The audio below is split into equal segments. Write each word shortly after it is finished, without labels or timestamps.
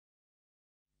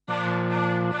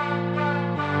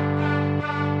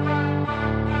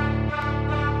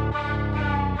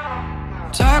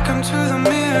Talking to the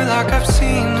mirror like I've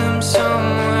seen him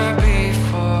somewhere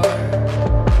before.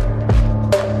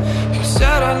 He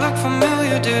said I look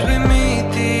familiar, did we meet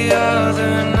the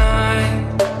other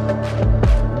night?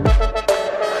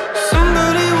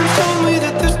 Somebody once told me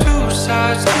that there's two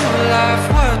sides to life,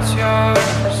 what's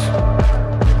yours?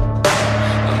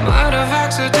 I might have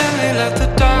accidentally let the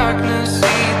darkness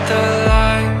eat the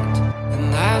light,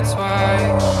 and that's why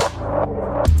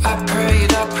I prayed,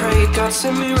 God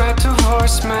sent me right to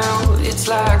voicemail. It's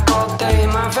like all day,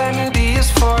 my vanity is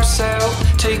for sale.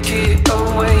 Take it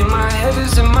away, my head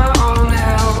is in my own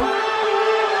hell.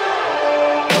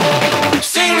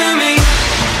 Sing to me,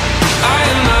 I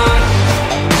am not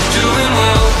doing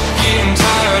well, getting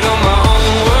tired of my own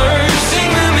words.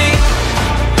 Sing to me,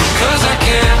 cause I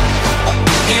can't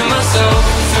hear myself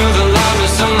through the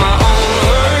loudness of my own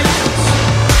words.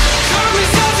 Cut me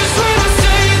selfish when I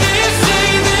say this.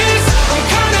 I'm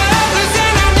kinda helpless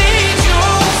and I need you.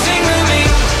 Sing to me,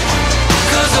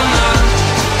 cause I'm not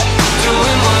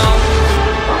doing well.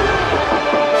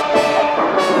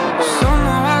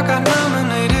 Somehow I got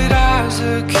nominated as a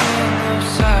king of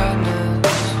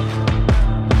sadness.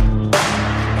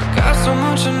 I got so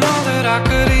much to know that I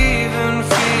could even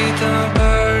feed the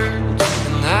birds,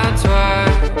 and that's why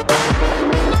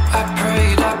I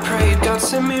prayed, God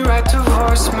sent me right to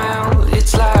voicemail.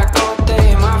 It's like